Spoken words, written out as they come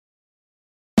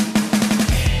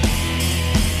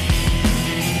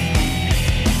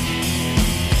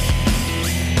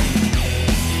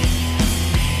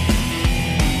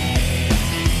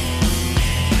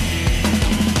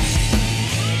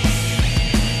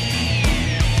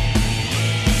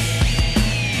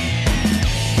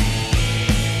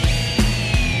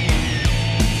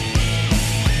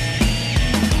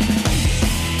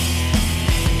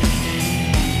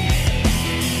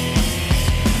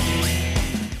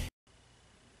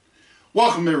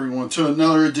Welcome everyone to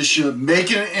another edition of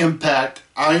Making an Impact.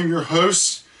 I am your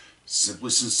host, Simply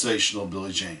Sensational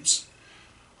Billy James.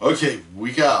 Okay,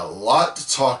 we got a lot to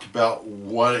talk about.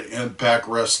 What an Impact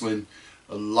Wrestling,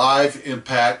 a live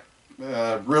Impact,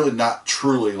 really not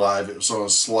truly live. It was on a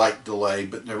slight delay,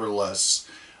 but nevertheless,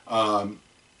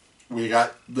 we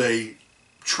got the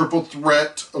Triple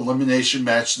Threat Elimination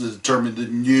match to determine the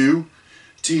new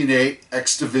TNA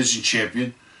X Division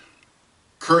Champion.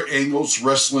 Kurt Angle's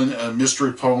wrestling a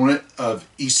mystery opponent of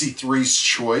EC3's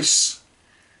choice.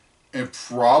 And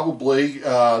probably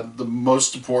the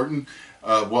most important,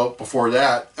 before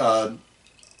that,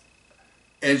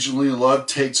 Angelina Love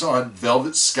takes on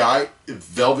Velvet Sky. If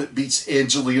Velvet beats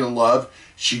Angelina Love,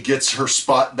 she gets her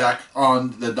spot back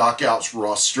on the Knockouts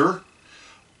roster.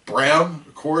 Brown,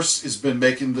 of course, has been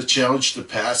making the challenge to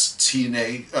pass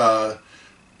TNA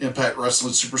Impact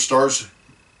Wrestling superstars.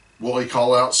 Will he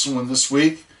call out someone this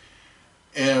week?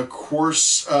 And of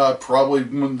course, probably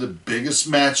one of the biggest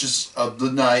matches of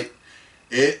the night.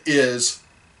 It is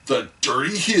the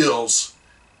Dirty Heels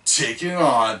taking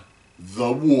on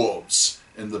the Wolves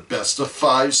in the Best of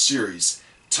 5 series.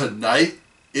 Tonight,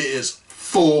 it is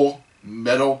full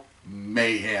Metal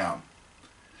Mayhem.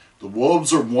 The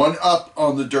Wolves are one up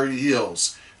on the Dirty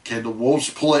Heels. Can the Wolves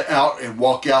pull it out and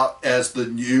walk out as the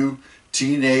new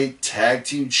TNA Tag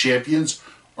Team Champions?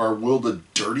 Or will the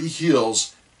Dirty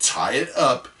Heels tie it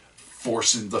up,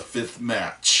 forcing the 5th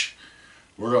match?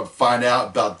 We're going to find out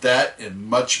about that and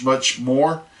much, much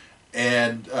more.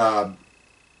 And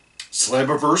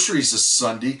Slammiversary is this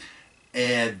Sunday,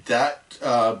 and that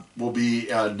will be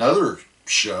another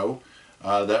show.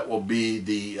 That will be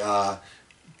the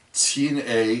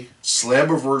TNA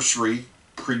Slammiversary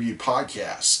preview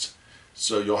podcast.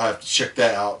 So you'll have to check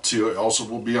that out too. It also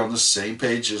will be on the same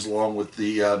page as along with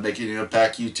the Making an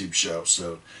Impact YouTube show.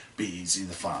 So be easy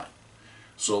to find.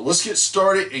 So let's get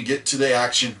started and get to the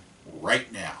action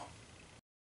right now.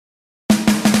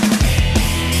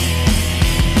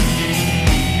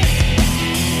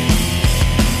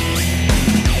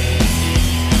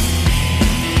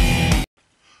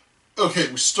 Okay,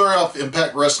 we start off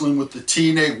Impact Wrestling with the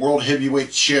TNA World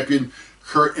Heavyweight Champion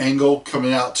Kurt Angle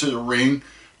coming out to the ring.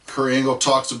 Kurt Angle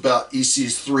talks about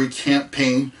EC3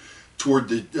 campaign toward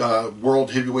the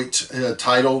World Heavyweight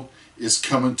title is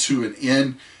coming to an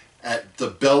end at the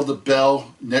Bell to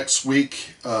Bell next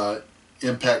week,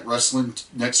 Impact Wrestling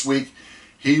next week.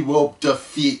 He will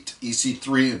defeat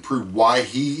EC3 and prove why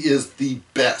he is the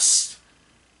best,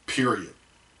 period.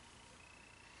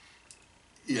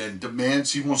 And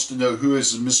demands, he wants to know who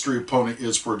his mystery opponent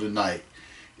is for tonight.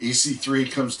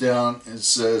 EC3 comes down and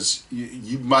says,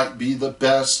 you might be the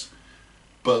best,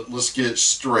 but let's get it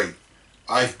straight.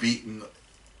 I've beaten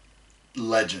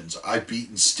legends. I've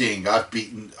beaten Sting. I've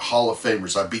beaten Hall of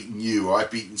Famers. I've beaten you.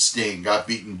 I've beaten Sting. I've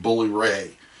beaten Bully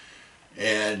Ray.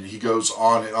 And he goes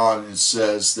on and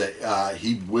says that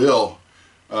he will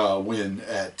win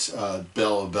at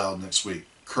Bell of Bell next week.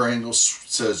 Kurt Angle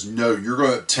says, no, you're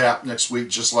going to tap next week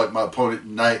just like my opponent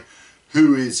tonight.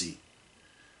 Who is he?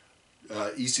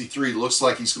 EC3 looks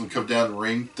like he's going to come down the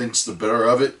ring, thinks the better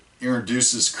of it,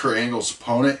 introduces Kurt Angle's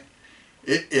opponent.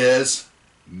 It is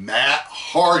Matt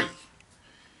Hardy.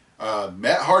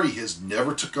 Matt Hardy has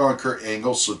never took on Kurt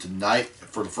Angle, so tonight,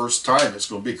 for the first time, it's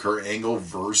going to be Kurt Angle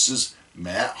versus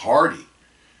Matt Hardy.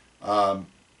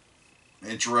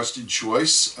 Interesting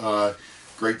choice.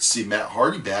 Great to see Matt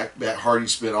Hardy back. Matt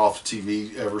Hardy's been off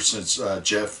TV ever since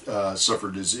Jeff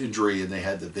suffered his injury and they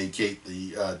had to vacate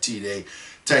the TNA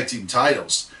Tag Team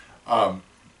titles. On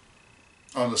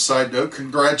a side note,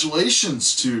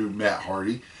 congratulations to Matt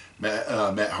Hardy.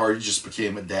 Matt Hardy just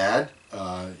became a dad.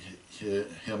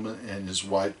 Him and his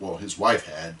wife, well, his wife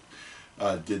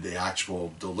did the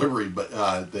actual delivery,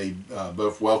 but they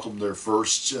both welcomed their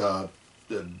first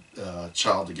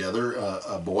child together,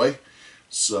 a boy.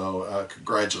 So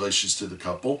congratulations to the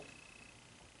couple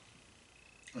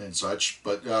and such.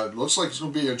 But it looks like it's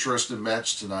going to be an interesting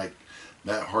match tonight.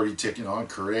 Matt Hardy taking on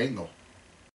Kurt Angle.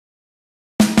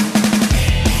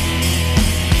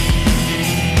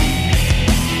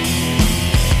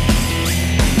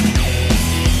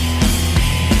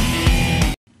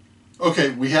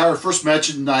 Okay, we have our first match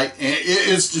of the night, and it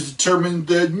is to determine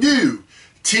the new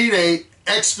TNA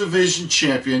X Division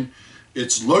Champion.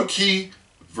 It's Low Ki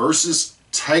versus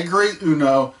Tigre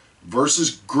Uno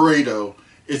versus Grando.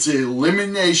 It's an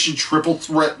elimination triple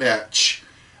threat match.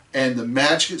 And the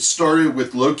match gets started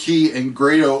with Low Ki and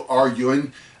Grando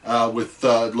arguing, with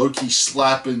Low Ki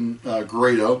slapping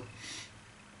Grando.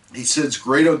 He sends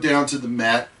Grando down to the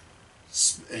mat.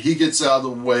 He gets out of the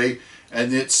way,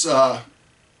 and it's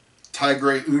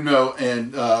Tigre Uno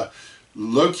and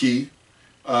Low Ki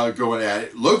going at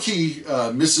it. Loki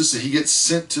misses, so he gets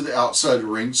sent to the outside of the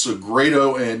ring. So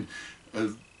Grado and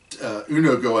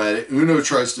Uno go at it. Uno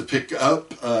tries to pick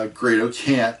up. Grado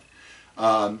can't.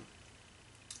 And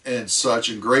such.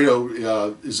 And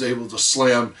Grado is able to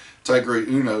slam Tigre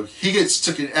Uno. He gets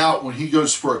taken out when he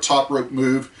goes for a top rope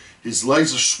move. His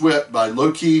legs are swept by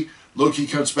Loki. Loki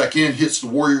comes back in, hits the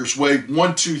Warrior's Way.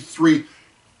 1, 2, 3.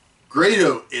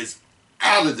 Grado is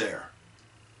out of there.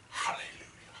 Hallelujah.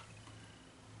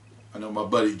 I know my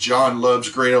buddy John loves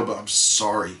Grado, but I'm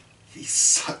sorry. He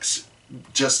sucks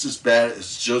just as bad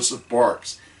as Joseph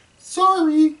Barks.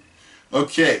 Sorry.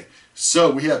 Okay,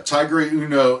 so we have Tigre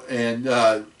Uno and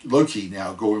Loki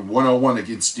now going one-on-one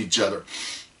against each other.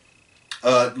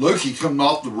 Loki coming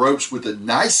off the ropes with a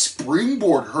nice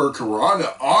springboard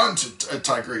hurricanrana onto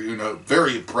Tigre Uno.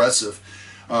 Very impressive.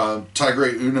 Tigre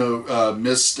Uno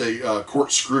missed a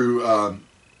corkscrew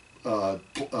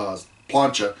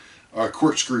plancha,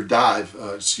 corkscrew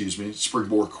dive,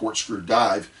 springboard corkscrew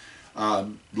dive.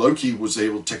 Loki was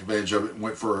able to take advantage of it and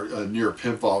went for a near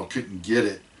pinfall, couldn't get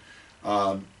it.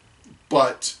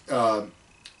 But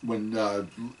when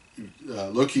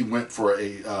Loki went for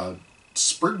a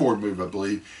springboard move, I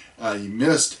believe, he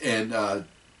missed, and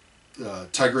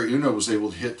Tigre Uno was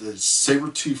able to hit the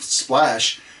saber-tooth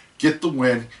splash, get the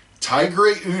win.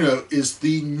 Tigre Uno is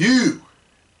the new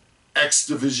X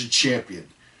Division Champion.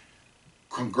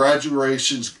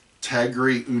 Congratulations,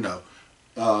 Tigre Uno.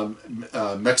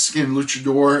 Mexican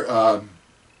luchador.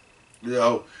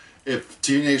 If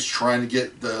TNA is trying to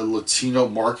get the Latino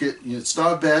market, it's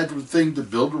not a bad thing to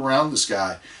build around this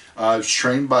guy. He's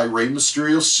trained by Rey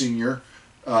Mysterio Sr.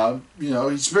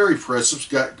 He's very impressive. He's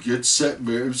got good set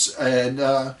moves, and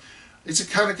it's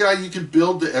the kind of guy you can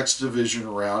build the X Division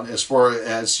around as far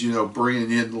as,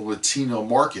 bringing in the Latino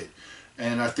market.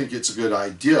 And I think it's a good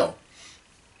idea.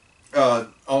 On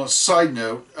a side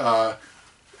note,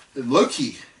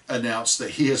 Loki announced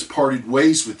that he has parted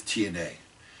ways with TNA,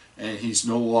 and he's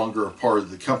no longer a part of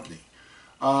the company.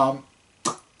 All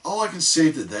I can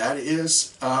say to that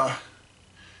is, I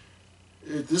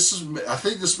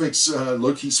think this makes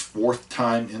Loki's 4th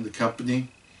time in the company.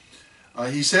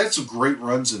 He's had some great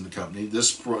runs in the company.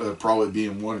 This probably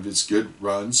being one of his good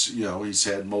runs. He's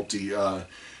had multi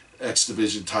X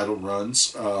Division title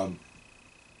runs.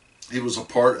 He was a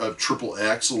part of Triple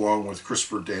X along with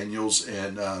Christopher Daniels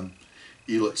and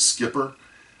Elix Skipper.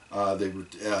 They were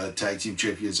Tag Team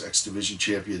Champions, X Division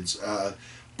Champions.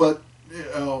 But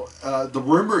the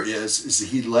rumor is that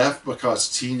he left because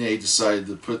TNA decided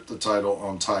to put the title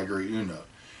on Tigre Uno.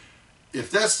 If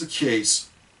that's the case,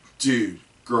 dude,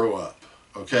 grow up,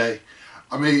 okay?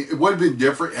 I mean, it would have been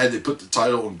different had they put the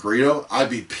title on Grado. I'd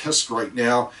be pissed right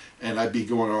now, and I'd be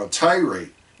going on Tigre.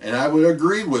 And I would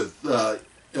agree with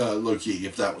Loki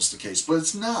if that was the case. But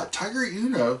it's not. Tigre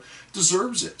Uno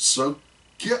deserves it. So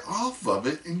get off of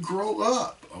it and grow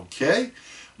up, okay?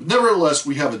 Nevertheless,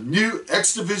 we have a new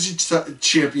X Division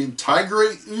champion,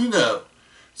 Tigre Uno.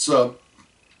 So,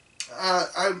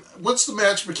 once the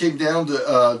match came down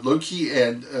to Loki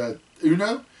and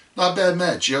Uno, not a bad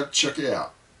match. You have to check it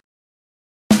out.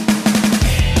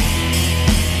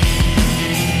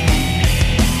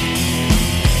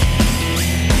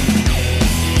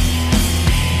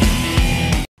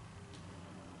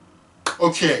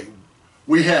 Okay,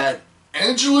 we had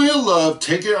Angelina Love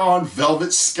taking on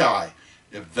Velvet Sky.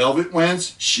 If Velvet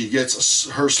wins, she gets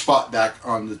her spot back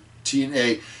on the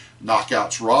TNA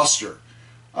Knockouts roster.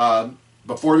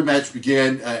 Before the match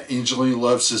began, Angelina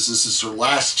Love says this is her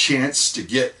last chance to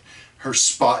get her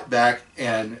spot back,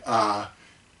 and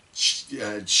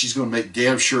she's going to make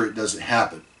damn sure it doesn't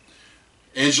happen.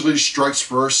 Angelina strikes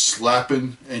first,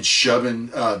 slapping and shoving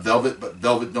Velvet, but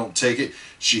Velvet don't take it.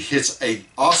 She hits an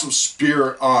awesome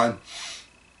spear on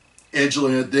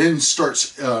Angelina, then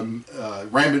starts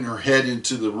ramming her head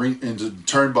into the ring, into the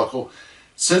turnbuckle,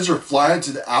 sends her flying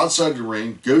to the outside of the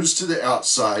ring, goes to the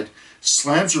outside,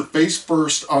 slams her face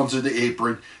first onto the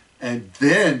apron, and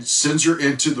then sends her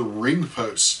into the ring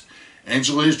post.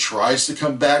 Angelina tries to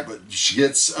come back, but she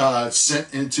gets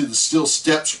sent into the steel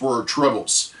steps for her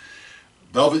troubles.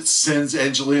 Velvet sends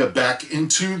Angelina back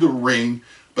into the ring,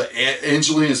 but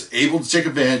Angelina is able to take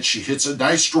advantage. She hits a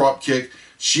nice drop kick.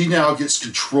 She now gets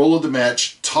control of the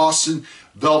match, tossing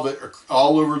Velvet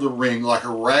all over the ring like a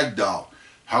rag doll.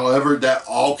 However, that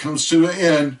all comes to an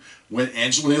end when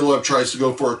Angelina Love tries to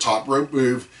go for a top rope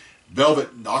move.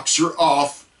 Velvet knocks her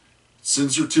off,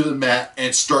 sends her to the mat,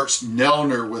 and starts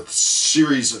nailing her with a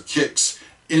series of kicks,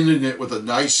 ending it with a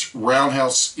nice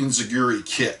roundhouse enziguri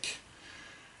kick.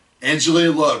 Angelina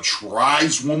Love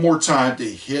tries one more time to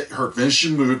hit her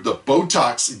finishing move, the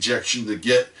Botox injection, to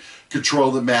get control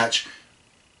of the match.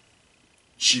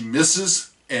 She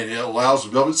misses, and it allows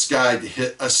Velvet Sky to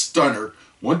hit a stunner.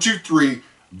 1, 2, 3.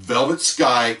 Velvet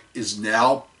Sky is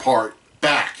now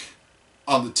back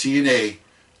on the TNA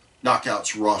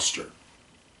Knockouts roster.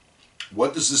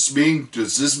 What does this mean?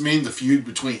 Does this mean the feud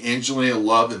between Angelina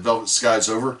Love and Velvet Sky is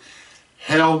over?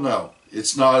 Hell no,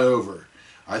 it's not over.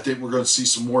 I think we're going to see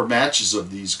some more matches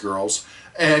of these girls.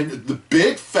 And the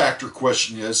big factor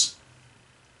question is,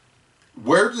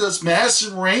 where does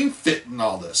Madison Rayne fit in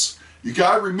all this? You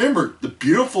got to remember, the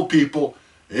beautiful people,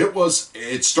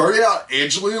 it started out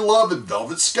Angelina Love and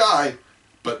Velvet Sky,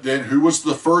 but then who was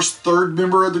the third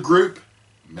member of the group?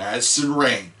 Madison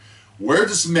Rayne. Where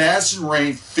does Madison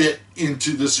Rayne fit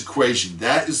into this equation?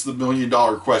 That is the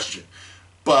million-dollar question.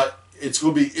 But it's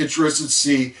going to be interesting to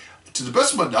see. To the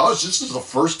best of my knowledge, this is the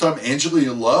first time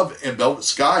Angelina Love and Velvet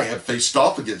Sky have faced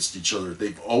off against each other.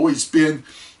 They've always been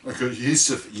a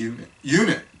cohesive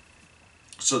unit.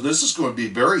 So this is going to be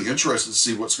very interesting to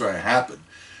see what's going to happen.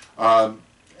 And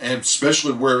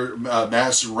especially where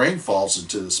Madison Rayne falls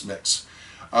into this mix.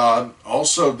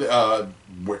 Also,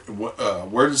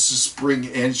 where does this bring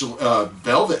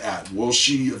Velvet at? Will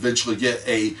she eventually get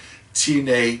a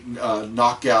TNA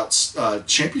Knockouts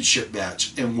championship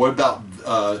match? And what about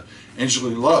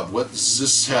Angelina Love? What does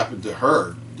this happen to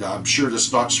her? I'm sure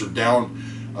this knocks her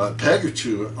down a peg or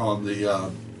two on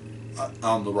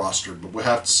the roster, but we'll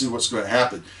have to see what's going to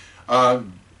happen.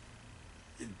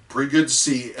 Pretty good to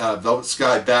see Velvet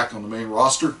Sky back on the main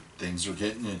roster. Things are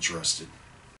getting interesting.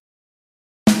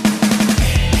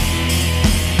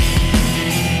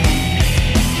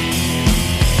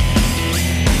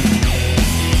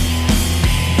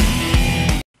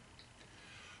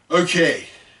 Okay,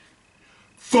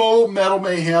 full Metal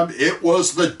Mayhem. It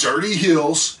was the Dirty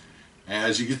Hills.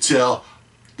 As you can tell,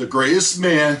 the greatest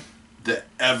man that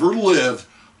ever lived,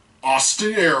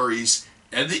 Austin Aries,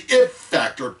 and the It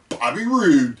Factor, Bobby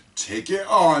Roode, take it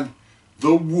on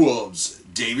the Wolves,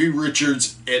 Davey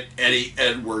Richards and Eddie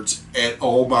Edwards. And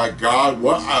oh my God,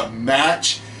 what a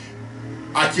match.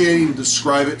 I can't even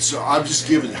describe it, so I'm just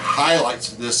giving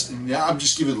highlights of this, and now I'm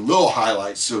just giving little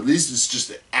highlights, so these is just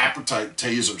the appetite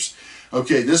tasers.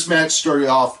 Okay, this match started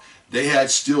off, they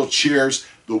had steel chairs,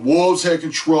 the Wolves had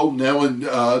control, nailing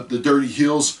the Dirty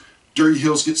Hills. Dirty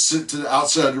Hills get sent to the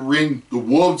outside of the ring, the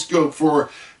Wolves go for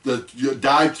the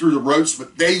dive through the ropes,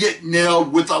 but they get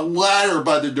nailed with a ladder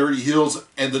by the Dirty Hills,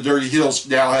 and the Dirty Hills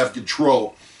now have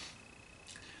control.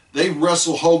 They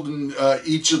wrestle holding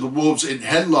each of the Wolves in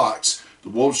headlocks. The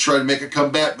Wolves try to make a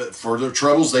comeback, but for their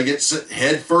troubles, they get sent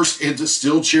head first into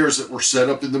steel chairs that were set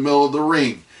up in the middle of the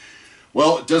ring.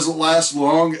 Well, it doesn't last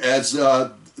long as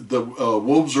the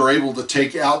Wolves are able to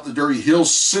take out the Dirty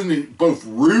Hills, sending both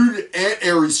Roode and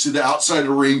Aries to the outside of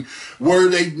the ring, where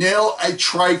they nail a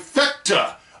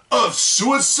trifecta of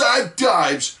suicide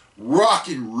dives,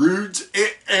 rocking Roode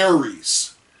and Aries.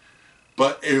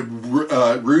 But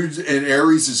Roode and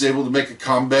Aries is able to make a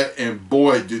comeback, and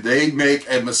boy, do they make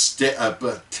a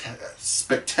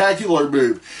spectacular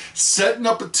move. Setting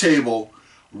up a table,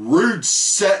 Roode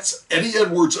sets Eddie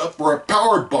Edwards up for a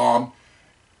power bomb,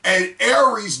 and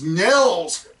Aries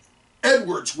nails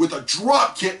Edwards with a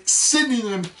drop kick, sending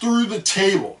him through the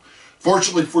table.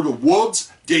 Fortunately for the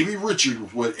Wolves, Davey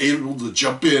Richards was able to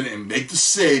jump in and make the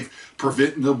save,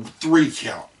 preventing the 3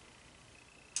 count.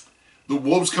 The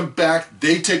Wolves come back,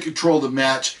 they take control of the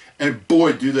match, and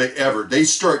boy, do they ever. They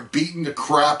start beating the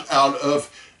crap out of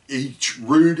each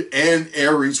Roode and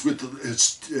Aries with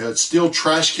the steel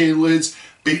trash can lids,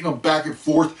 beating them back and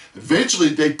forth. Eventually,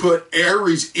 they put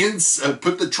Aries in,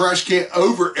 put the trash can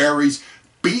over Aries,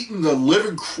 beating the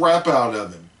living crap out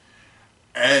of him.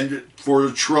 And for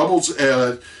the troubles,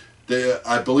 I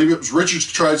believe it was Richards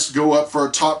tries to go up for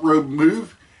a top rope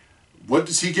move. What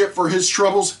does he get for his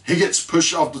troubles? He gets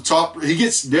pushed off the top. He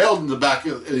gets nailed in the back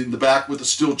with a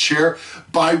steel chair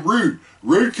by Roode.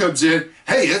 Roode comes in.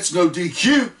 Hey, it's no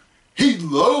DQ. He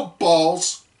low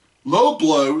blows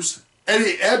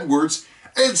Eddie Edwards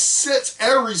and sets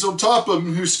Aries on top of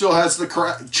him, who still has the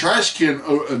trash can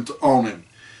on him.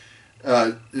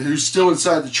 Who's still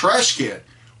inside the trash can.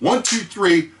 1, 2,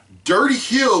 3. Dirty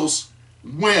Hills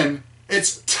win.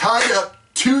 It's tied up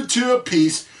 2-2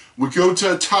 apiece. We go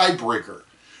to a tiebreaker.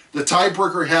 The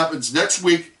tiebreaker happens next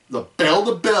week, the Bell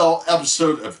to Bell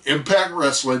episode of Impact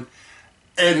Wrestling,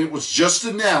 and it was just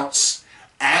announced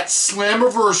at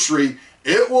Slammiversary.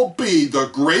 It will be the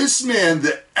greatest man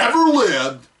that ever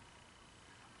lived,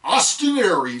 Austin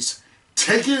Aries,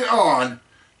 taking on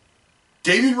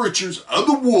Davey Richards of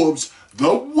the Wolves.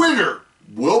 The winner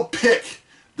will pick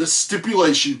the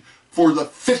stipulation for the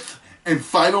 5th and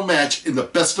final match in the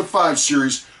Best of 5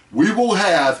 series. We will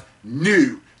have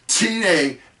new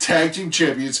TNA Tag Team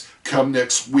Champions come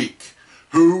next week.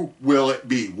 Who will it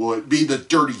be? Will it be the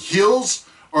Dirty Heels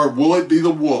or will it be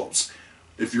the Wolves?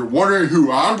 If you're wondering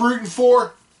who I'm rooting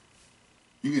for,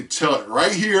 you can tell it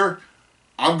right here.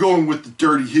 I'm going with the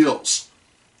Dirty Heels.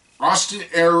 Austin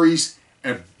Aries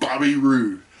and Bobby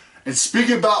Roode. And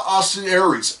speaking about Austin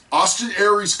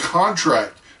Aries'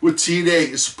 contract with TNA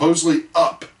is supposedly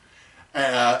up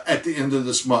at the end of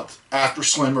this month after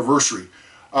Slammiversary.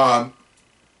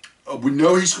 We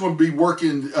know he's going to be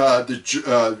working.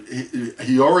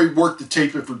 He already worked the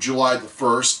taping for July the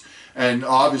 1st, and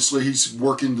obviously he's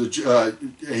working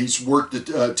he's worked the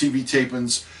TV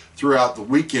tapings throughout the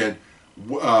weekend.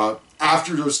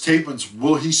 After those tapings,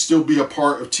 will he still be a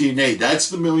part of TNA? That's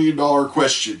the million-dollar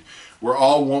question we're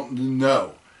all wanting to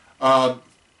know. I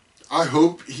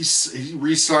hope he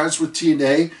re-signs with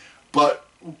TNA, but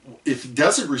if he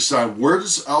doesn't re-sign, where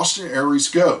does Austin Aries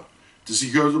go? Does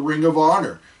he go to the Ring of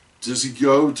Honor? Does he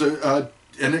go to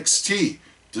NXT?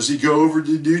 Does he go over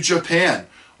to New Japan?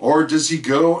 Or does he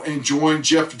go and join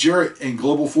Jeff Jarrett in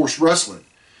Global Force Wrestling?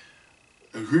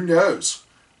 Who knows?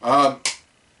 But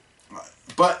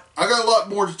I got a lot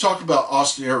more to talk about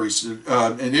Austin Aries.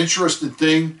 An interesting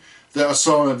thing that I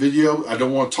saw in a video, I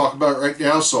don't want to talk about it right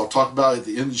now, so I'll talk about it at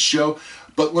the end of the show.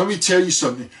 But let me tell you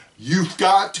something. You've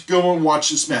got to go and watch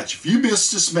this match. If you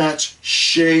missed this match,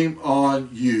 shame on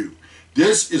you.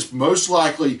 This is most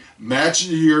likely match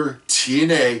of the year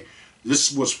TNA. This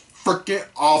was freaking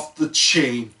off the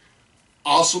chain.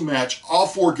 Awesome match. All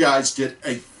four guys did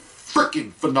a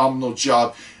freaking phenomenal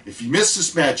job. If you missed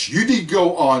this match, you need to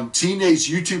go on TNA's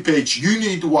YouTube page. You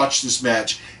need to watch this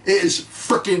match. It is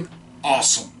freaking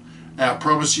awesome. And I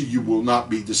promise you, you will not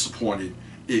be disappointed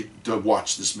to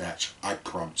watch this match. I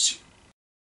promise you.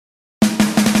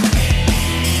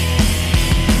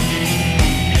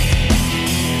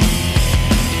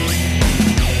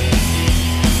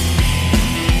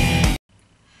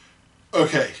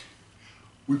 Okay,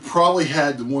 we probably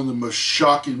had one of the most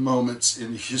shocking moments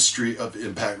in the history of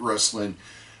Impact Wrestling.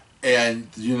 And,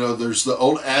 you know, there's the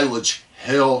old adage,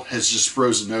 hell has just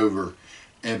frozen over.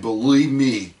 And believe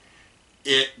me,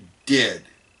 it did.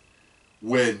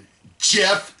 When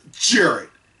Jeff Jarrett,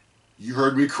 you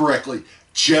heard me correctly,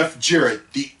 Jeff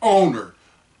Jarrett, the owner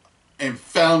and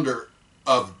founder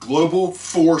of Global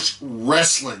Force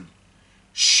Wrestling,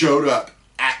 showed up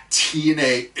at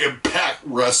TNA Impact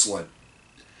Wrestling.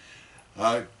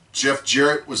 Jeff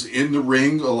Jarrett was in the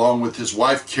ring along with his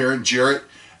wife Karen Jarrett,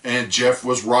 and Jeff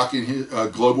was rocking his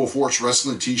Global Force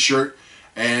Wrestling t-shirt,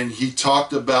 and he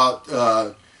talked about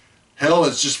hell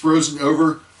has just frozen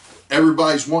over.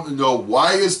 Everybody's wanting to know,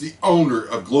 why is the owner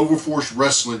of Global Force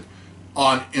Wrestling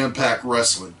on Impact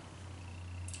Wrestling?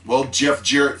 Well, Jeff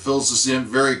Jarrett fills us in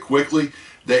very quickly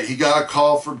that he got a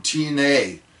call from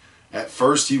TNA. At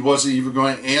first, he wasn't even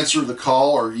going to answer the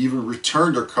call or even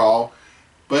return their call,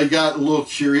 but he got a little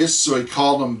curious, so he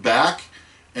called them back,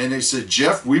 and they said,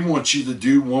 Jeff, we want you to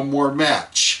do one more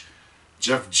match.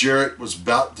 Jeff Jarrett was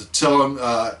about to tell him,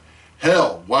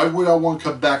 hell, why would I want to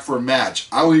come back for a match?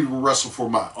 I don't even wrestle for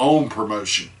my own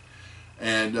promotion.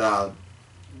 And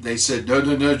they said,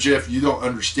 no, Jeff, you don't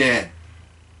understand.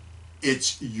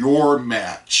 It's your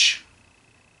match.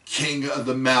 King of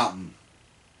the Mountain.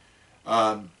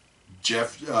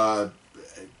 Jeff thought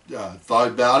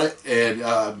about it,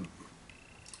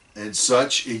 and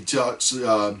such. He talks.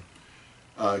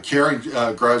 Karen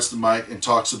grabs the mic and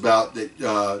talks about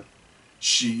that.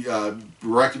 She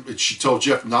told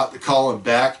Jeff not to call him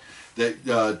back. That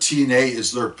TNA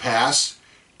is their past,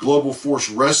 Global Force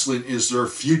Wrestling is their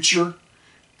future,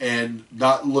 and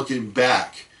not looking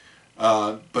back.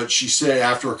 But she said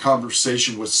after a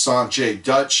conversation with Sanjay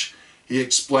Dutch, he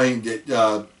explained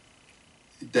that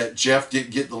that Jeff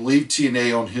didn't get to leave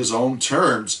TNA on his own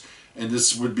terms, and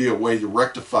this would be a way to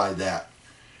rectify that.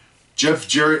 Jeff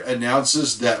Jarrett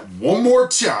announces that one more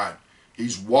time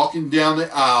he's walking down the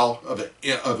aisle of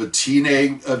a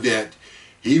TNA event.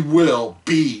 He will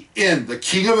be in the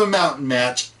King of the Mountain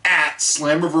match at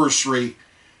Slammiversary,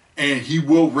 and he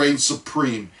will reign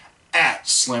supreme at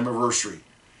Slammiversary.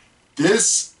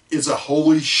 This is a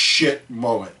holy shit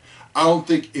moment. I don't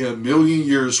think in a million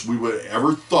years we would have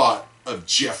ever thought of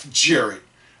Jeff Jarrett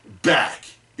back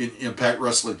in Impact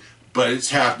Wrestling, but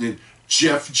it's happening.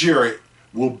 Jeff Jarrett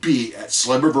will be at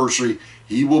Slammiversary.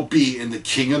 He will be in the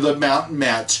King of the Mountain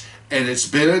match, and it's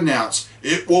been announced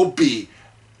it will be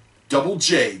Double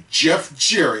J, Jeff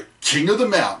Jarrett, King of the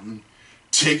Mountain,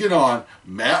 taking on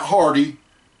Matt Hardy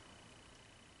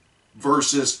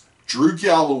versus Drew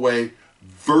Galloway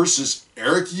versus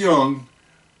Eric Young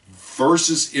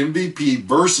versus MVP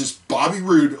versus Bobby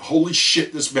Roode. Holy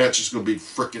shit, this match is going to be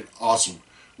freaking awesome.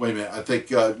 Wait a minute. I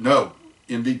think, no,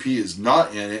 MVP is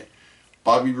not in it.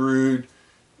 Bobby Roode.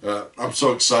 I'm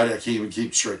so excited I can't even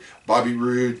keep straight. Bobby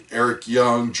Roode, Eric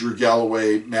Young, Drew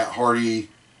Galloway, Matt Hardy.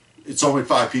 It's only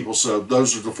 5 people, so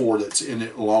those are the 4 that's in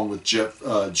it, along with Jeff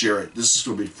Jarrett. This is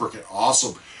going to be freaking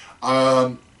awesome.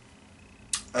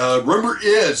 Rumor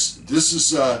is this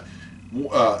is there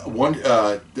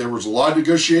was a lot of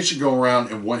negotiation going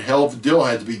around, and one hell of a deal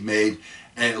had to be made,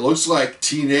 and it looks like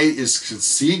TNA is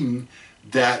conceding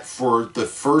that for the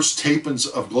first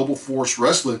tapings of Global Force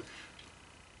Wrestling,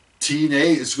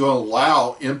 TNA is going to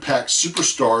allow Impact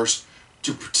superstars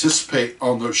to participate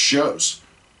on those shows.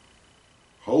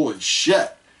 Holy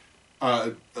shit.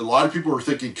 A lot of people are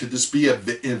thinking, could this be an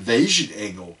invasion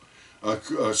angle?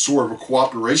 A sort of a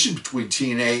cooperation between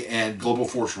TNA and Global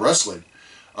Force Wrestling.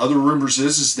 Other rumors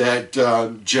is that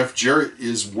Jeff Jarrett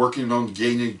is working on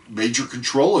gaining major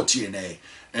control of TNA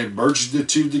and merging the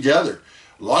two together.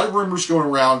 A lot of rumors going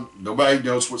around. Nobody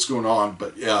knows what's going on,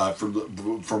 but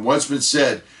from what's been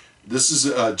said, this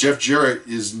is Jeff Jarrett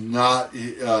is not.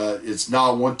 It's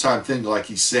not a one-time thing like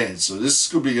he's saying. So this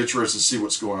is going to be interesting to see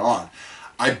what's going on.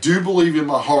 I do believe in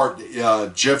my heart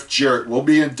that Jeff Jarrett will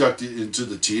be inducted into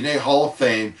the TNA Hall of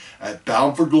Fame at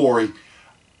Bound for Glory.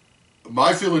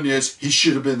 My feeling is he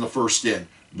should have been the first in.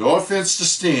 No offense to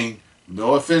Sting,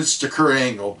 no offense to Kurt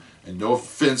Angle, and no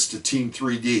offense to Team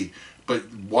 3D. But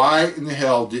why in the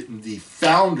hell didn't the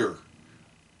founder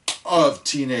of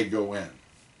TNA go in?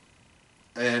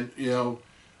 And, you know,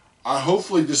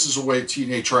 hopefully this is a way of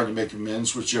TNA trying to make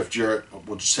amends with Jeff Jarrett.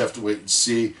 We'll just have to wait and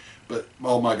see. But,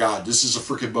 oh my God, this is a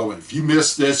freaking moment. If you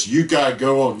missed this, you got to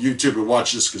go on YouTube and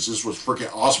watch this, because this was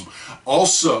freaking awesome.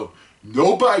 Also,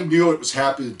 nobody knew it was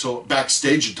happening until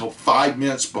backstage until 5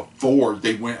 minutes before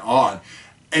they went on.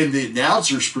 And the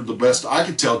announcers, for the best I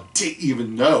could tell, didn't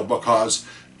even know, because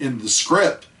in the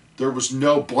script, there was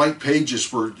no blank pages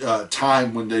for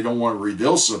time when they don't want to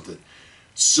reveal something.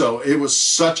 So it was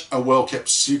such a well-kept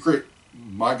secret.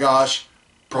 My gosh,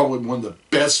 probably one of the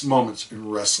best moments in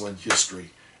wrestling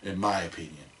history, in my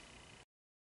opinion.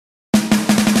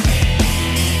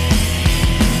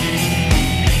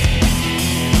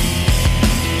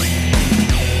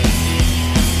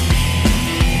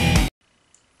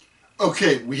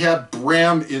 Okay, we have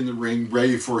Bram in the ring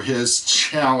ready for his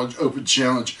challenge, open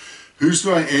challenge. Who's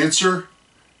going to answer?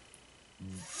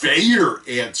 Vader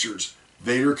answers.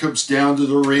 Vader comes down to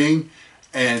the ring,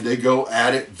 and they go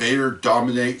at it. Vader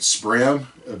dominates Bram.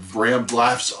 Bram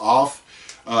laughs off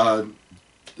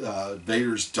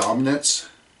Vader's dominance,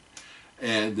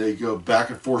 and they go back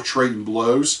and forth trading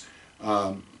blows.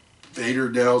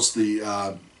 Vader nails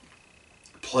the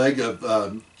plague of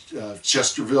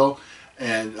Chesterville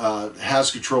and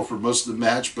has control for most of the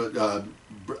match, but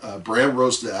Bram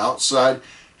rose to the outside.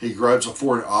 He grabs a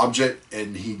foreign object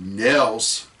and he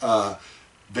nails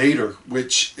Vader,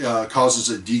 which causes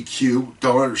a DQ.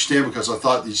 Don't understand, because I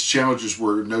thought these challenges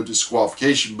were no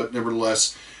disqualification, but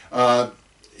nevertheless,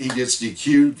 he gets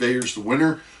DQ'd. Vader's the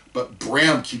winner, but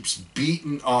Bram keeps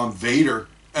beating on Vader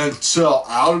until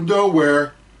out of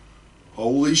nowhere,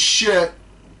 holy shit,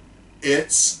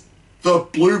 it's the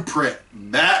Blueprint,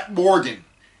 Matt Morgan,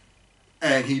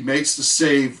 and he makes the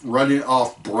save running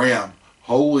off Bram.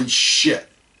 Holy shit.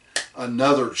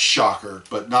 Another shocker,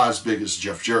 but not as big as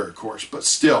Jeff Jarrett, of course, but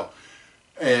still,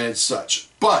 and such.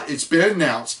 But it's been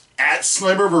announced at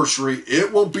Slammiversary,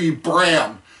 it will be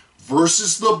Bram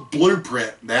versus the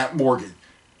Blueprint, Matt Morgan.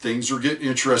 Things are getting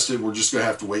interesting. We're just going to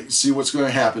have to wait and see what's going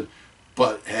to happen.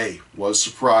 But hey, what a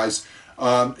surprise.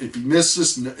 If you missed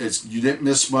this, you didn't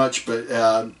miss much, but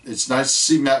it's nice to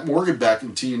see Matt Morgan back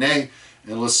in TNA,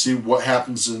 and let's see what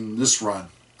happens in this run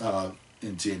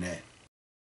in TNA.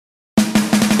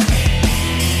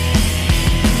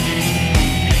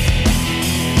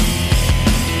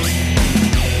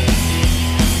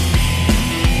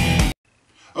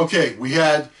 Okay, we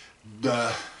had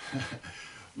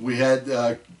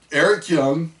Eric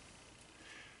Young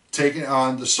taking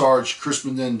on the Sarge, Chris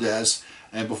Melendez,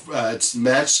 and before the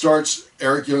match starts,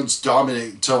 Eric Young's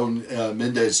dominating, telling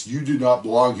Mendez, "You do not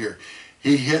belong here."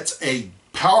 He hits a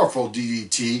powerful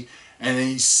DDT, and then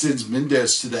he sends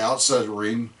Mendez to the outside of the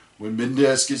ring. When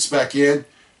Mendez gets back in,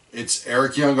 it's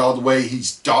Eric Young all the way.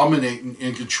 He's dominating,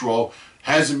 in control,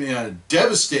 has him in a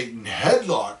devastating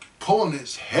headlock, pulling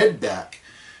his head back.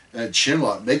 And chin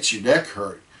lock makes your neck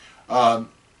hurt.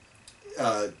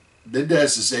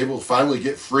 Mendez is able to finally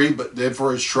get free, but then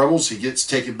for his troubles, he gets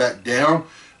taken back down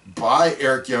by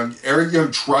Eric Young. Eric Young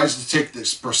tries to take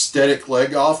this prosthetic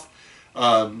leg off.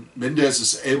 Mendez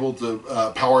is able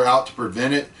to power out to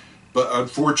prevent it, but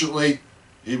unfortunately,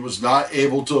 he was not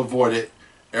able to avoid it.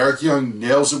 Eric Young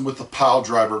nails him with the pile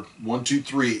driver. 1, 2,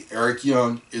 3. Eric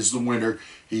Young is the winner.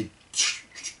 He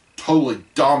totally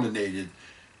dominated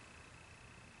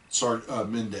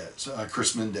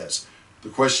Chris Melendez. The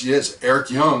question is, Eric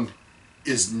Young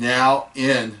is now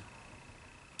in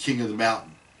King of the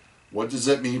Mountain. What does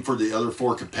that mean for the other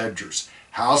 4 competitors?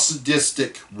 How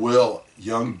sadistic will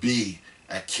Young be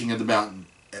at King of the Mountain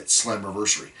at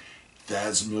Slammiversary?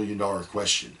 That's $1 million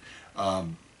question.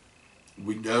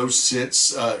 We know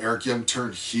since Eric Young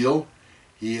turned heel,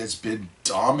 he has been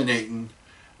dominating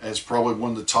as probably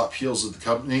one of the top heels of the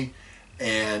company,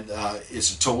 and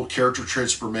it's a total character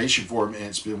transformation for him, and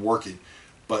it's been working.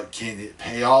 But can it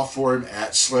pay off for him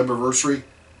at Slammiversary?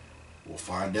 We'll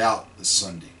find out this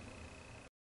Sunday.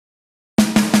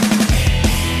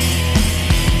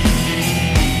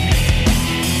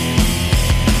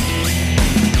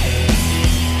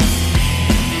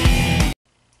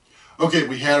 Okay,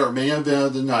 we had our main event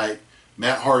of the night,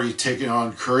 Matt Hardy taking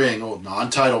on Kurt Angle,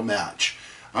 non-title match.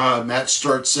 Matt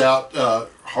starts out,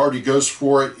 Hardy goes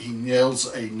for it. He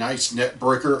nails a nice neck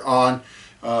breaker on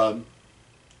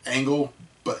Angle,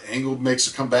 but Angle makes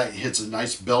a comeback. He hits a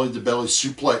nice belly-to-belly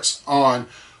suplex on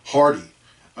Hardy.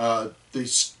 They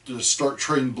start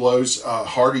trading blows.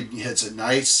 Hardy hits a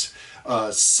nice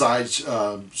side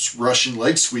Russian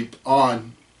leg sweep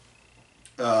on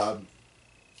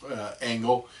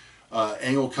Angle.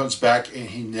 Angle comes back and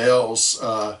he nails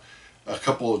a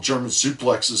couple of German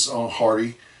suplexes on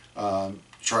Hardy.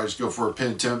 Tries to go for a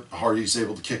pin attempt. Hardy's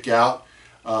able to kick out.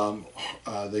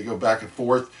 They go back and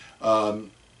forth.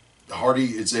 Hardy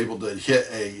is able to hit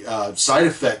a side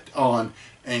effect on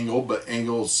Angle, but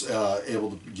Angle's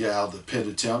able to get out of the pin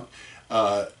attempt.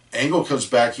 Angle comes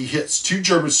back. He hits 2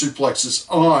 German suplexes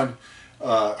on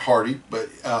Hardy, but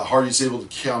Hardy's able to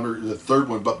counter the third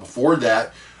one. But before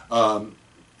that,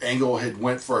 Angle had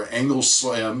went for an angle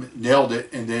slam, nailed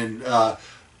it, and then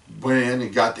went in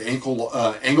and got the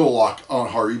angle lock on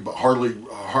Hardy, but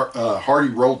Hardy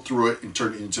rolled through it and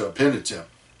turned it into a pin attempt.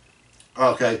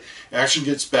 Okay, action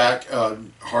gets back.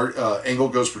 Angle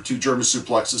goes for 2 German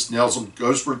suplexes, nails them,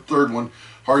 goes for a third one.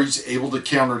 Hardy's able to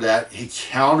counter that. He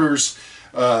counters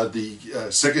the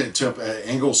second attempt at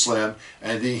angle slam,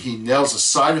 and then he nails a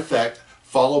side effect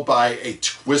followed by a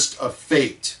twist of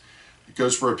fate. It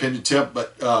goes for a pin attempt,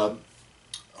 but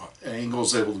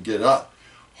Angle's able to get up.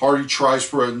 Hardy tries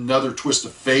for another twist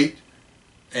of fate.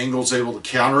 Angle's able to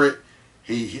counter it.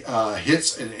 He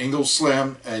hits an angle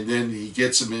slam, and then he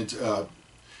gets him into,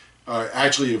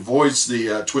 actually avoids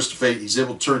the twist of fate. He's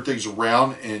able to turn things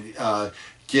around and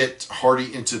get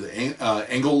Hardy into the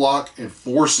angle lock and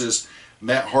forces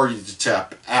Matt Hardy to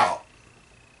tap out.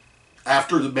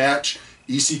 After the match,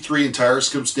 EC3 and Tyrus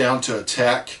comes down to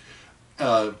attack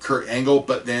Kurt Angle,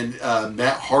 but then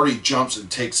Matt Hardy jumps and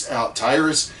takes out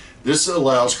Tyrus. This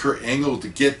allows Kurt Angle to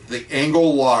get the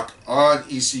angle lock on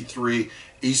EC3.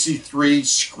 EC3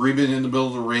 screaming in the middle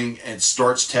of the ring and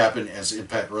starts tapping as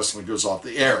Impact Wrestling goes off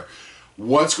the air.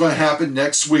 What's going to happen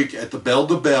next week at the Bell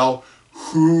to Bell?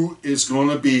 Who is going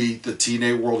to be the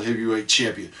TNA World Heavyweight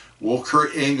Champion? Will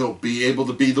Kurt Angle be able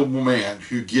to be the man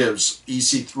who gives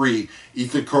EC3,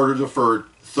 Ethan Carter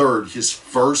III, his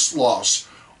first loss?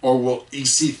 Or will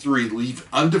EC3 leave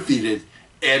undefeated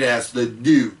and as the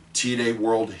new TNA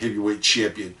World Heavyweight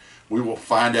Champion? We will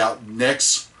find out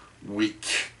next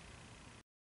week.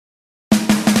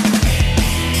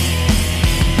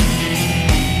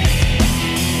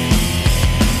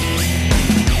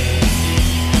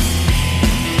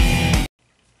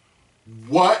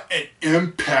 What an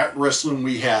Impact Wrestling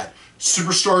we had.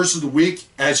 Superstars of the week,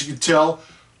 as you can tell,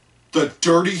 the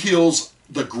Dirty Heels,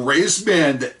 the greatest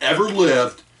man that ever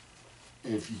lived.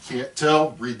 And if you can't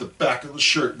tell, read the back of the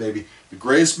shirt, baby. The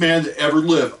greatest man that ever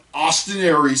lived, Austin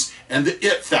Aries, and the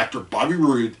It Factor, Bobby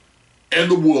Roode,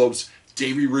 and the Wolves,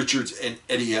 Davey Richards and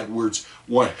Eddie Edwards.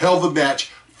 One hell of a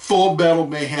match. Full Metal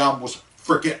Mayhem was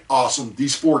freaking awesome.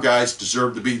 These 4 guys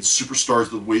deserve to be the superstars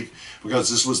of the week because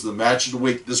this was the match of the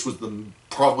week. This was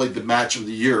probably the match of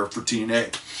the year for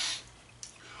TNA.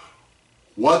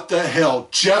 What the hell?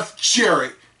 Jeff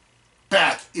Jarrett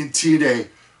back in TNA.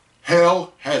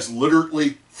 Hell has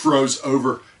literally froze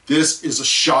over. This is a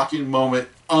shocking moment.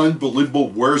 Unbelievable.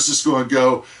 Where is this going to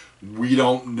go? We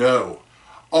don't know.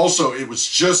 Also, it was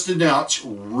just announced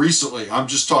recently, I'm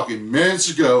just talking minutes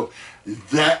ago,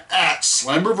 that at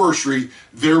Slammiversary,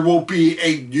 there will be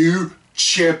a new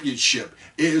championship.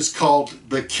 It is called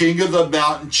the King of the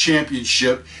Mountain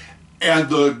Championship, and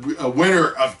the winner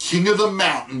of King of the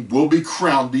Mountain will be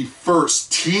crowned the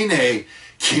first TNA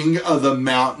King of the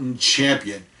Mountain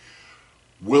Champion.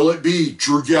 Will it be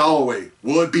Drew Galloway?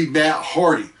 Will it be Matt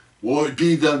Hardy? Will it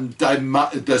be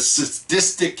the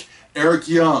sadistic Eric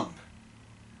Young?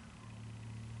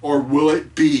 Or will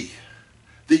it be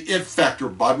the It Factor,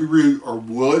 Bobby Roode? Or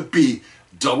will it be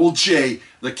Double J,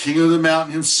 the King of the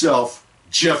Mountain himself,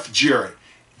 Jeff Jarrett?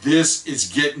 This is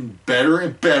getting better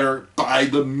and better by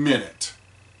the minute.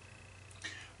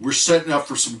 We're setting up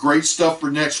for some great stuff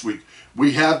for next week.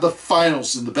 We have the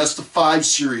finals in the Best of 5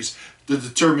 series to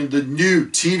determine the new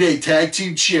TNA Tag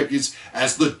Team Champions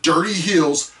as the Dirty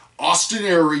Heels, Austin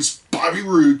Aries, Bobby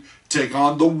Roode, take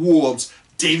on the Wolves,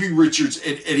 Davey Richards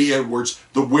and Eddie Edwards.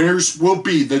 The winners will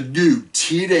be the new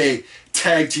TNA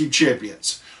Tag Team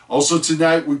Champions. Also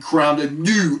tonight, we crowned a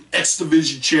new X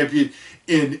Division Champion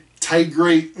in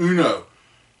Tigre Uno.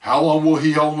 How long will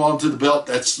he hold on to the belt?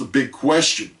 That's the big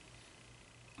question.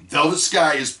 Velvet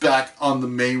Sky is back on the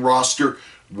main roster.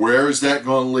 Where is that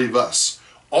going to leave us?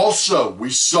 Also, we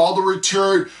saw the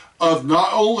return of not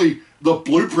only the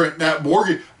Blueprint, Matt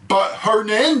Morgan, but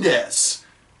Hernandez.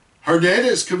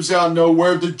 Hernandez comes out of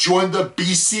nowhere to join the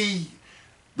BDC,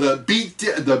 the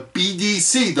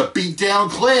Beatdown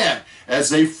Clan, as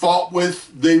they fought with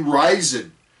the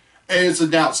Ryzen. And it's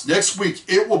announced next week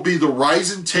it will be the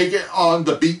Ryzen taking on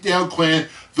the Beatdown Clan.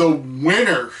 The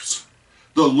winners,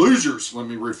 the losers, let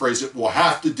me rephrase it, will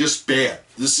have to disband.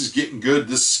 This is getting good.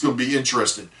 This is going to be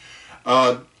interesting.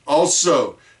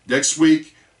 Also, next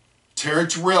week, Taryn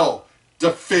Terrell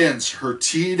defends her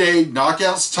TNA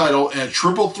Knockouts title in a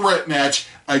triple threat match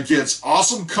against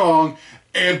Awesome Kong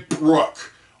and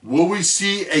Brooke. Will we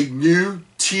see a new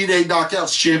TNA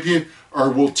Knockouts champion, or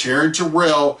will Taryn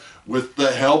Terrell, with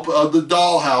the help of the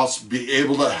Dollhouse, be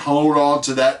able to hold on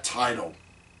to that title?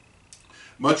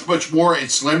 Much, much more, and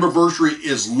Slammiversary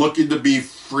is looking to be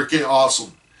freaking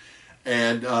awesome.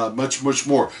 And much, much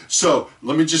more. So,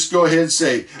 let me just go ahead and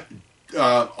say,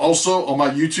 also on my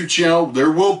YouTube channel,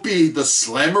 there will be the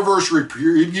Slammiversary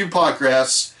preview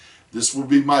podcast. This will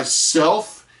be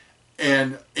myself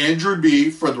and Andrew B.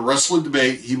 for the Wrestling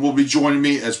Debate. He will be joining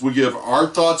me as we give our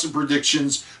thoughts and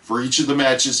predictions for each of the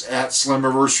matches at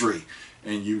Slammiversary.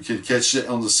 And you can catch it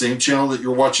on the same channel that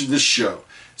you're watching this show.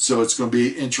 So it's going to be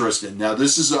interesting. Now,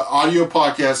 this is an audio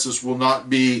podcast. This will not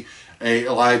be a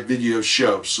live video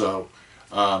show. So,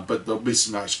 but there'll be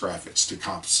some nice graphics to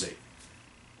compensate.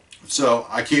 So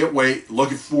I can't wait.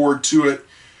 Looking forward to it.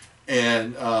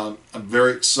 And I'm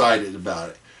very excited about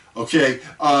it. Okay.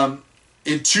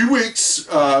 In 2 weeks,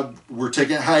 we're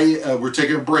taking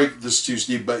a break this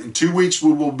Tuesday, but in 2 weeks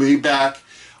we will be back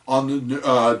on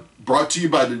the brought to you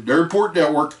by the Nerdport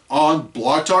Network on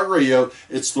Blog Talk Radio.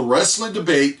 It's the Wrestling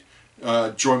Debate.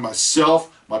 Join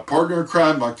myself, my partner in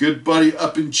crime, my good buddy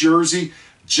up in Jersey,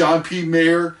 John P.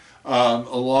 Mayer,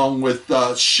 along with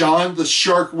Sean the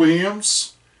Shark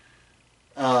Williams,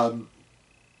 and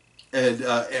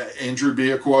Andrew B.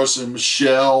 of course, and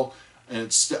Michelle.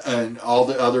 And all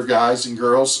the other guys and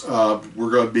girls,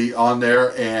 we're going to be on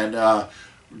there, and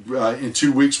in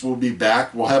 2 weeks we'll be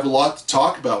back. We'll have a lot to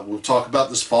talk about. We'll talk about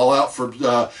this fallout from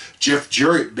Jeff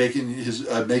Jarrett making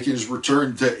his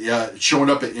return to showing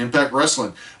up at Impact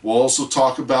Wrestling. We'll also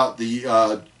talk about the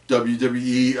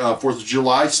WWE 4th of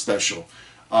July special,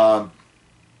 and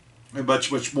much,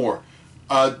 much more.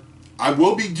 I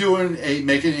will be doing a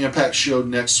Making an Impact show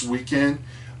next weekend.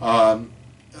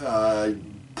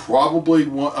 Probably,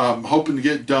 I'm hoping to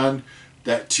get it done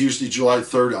that Tuesday, July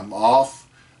 3rd. I'm off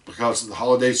because of the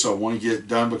holiday, so I want to get it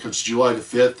done because July the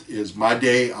 5th is my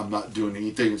day. I'm not doing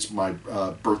anything. It's my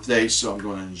birthday, so I'm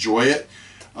going to enjoy it.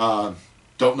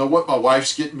 Don't know what my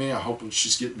wife's getting me. I'm hoping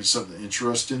she's getting me something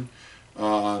interesting.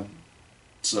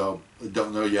 So I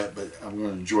don't know yet, but I'm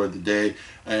going to enjoy the day.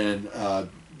 And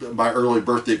my early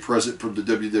birthday present from the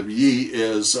WWE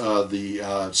is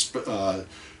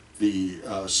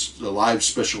the live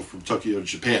special from Tokyo,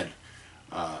 Japan,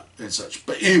 and such.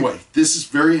 But anyway, this is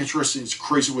very interesting. It's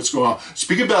crazy what's going on.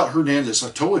 Speaking about Hernandez, I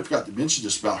totally forgot to mention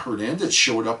this about Hernandez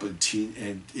showing up in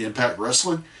Impact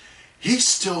Wrestling. He's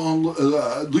still on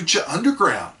Lucha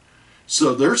Underground.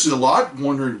 So there's a lot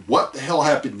wondering what the hell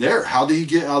happened there. How did he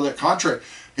get out of that contract?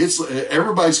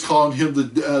 Everybody's calling him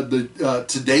the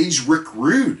today's Rick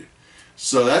Rude.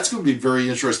 So that's going to be very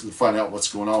interesting to find out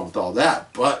what's going on with all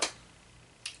that. But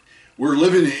we're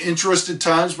living in interesting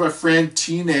times, my friend.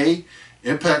 TNA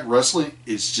Impact Wrestling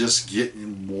is just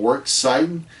getting more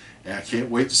exciting, and I can't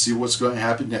wait to see what's going to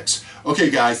happen next. Okay,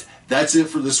 guys, that's it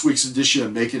for this week's edition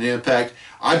of Making an Impact.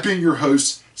 I've been your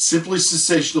host, Simply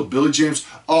Sensational Billy James.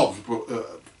 I'm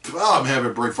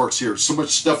having brain farts here. So much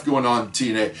stuff going on in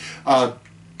TNA.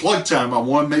 plug time. I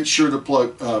want to make sure to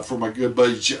plug for my good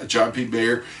buddy John P.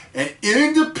 Bayer. An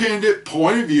independent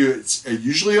point of view. It's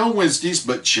usually on Wednesdays,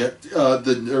 but check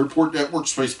the Nerdport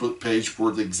Network's Facebook page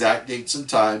for the exact dates and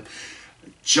time.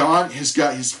 John has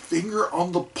got his finger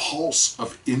on the pulse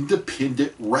of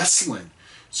independent wrestling.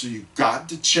 So you've got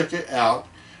to check it out.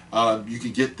 You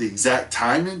can get the exact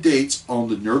time and dates on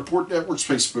the Nerdport Network's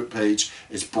Facebook page.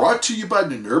 It's brought to you by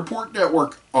the Nerdport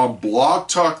Network on Blog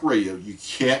Talk Radio. You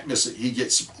can't miss it. He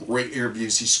gets some great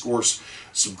interviews. He scores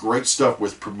some great stuff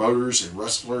with promoters and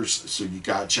wrestlers, so you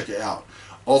got to check it out.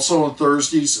 Also on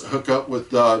Thursdays, hook up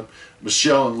with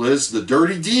Michelle and Liz, the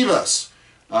Dirty Divas.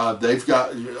 They've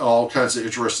got all kinds of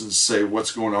interesting to say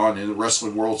what's going on in the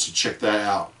wrestling world, so check that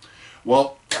out.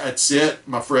 Well, that's it,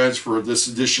 my friends, for this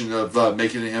edition of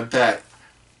Making an Impact.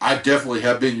 I definitely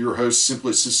have been your host,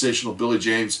 Simply Sensational Billy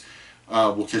James.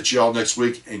 We'll catch you all next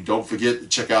week. And don't forget to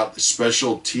check out the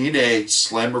special TNA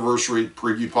Slammiversary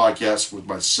preview podcast with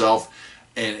myself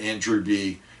and Andrew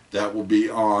B. That will be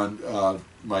on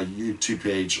my YouTube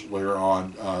page later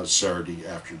on Saturday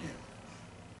afternoon.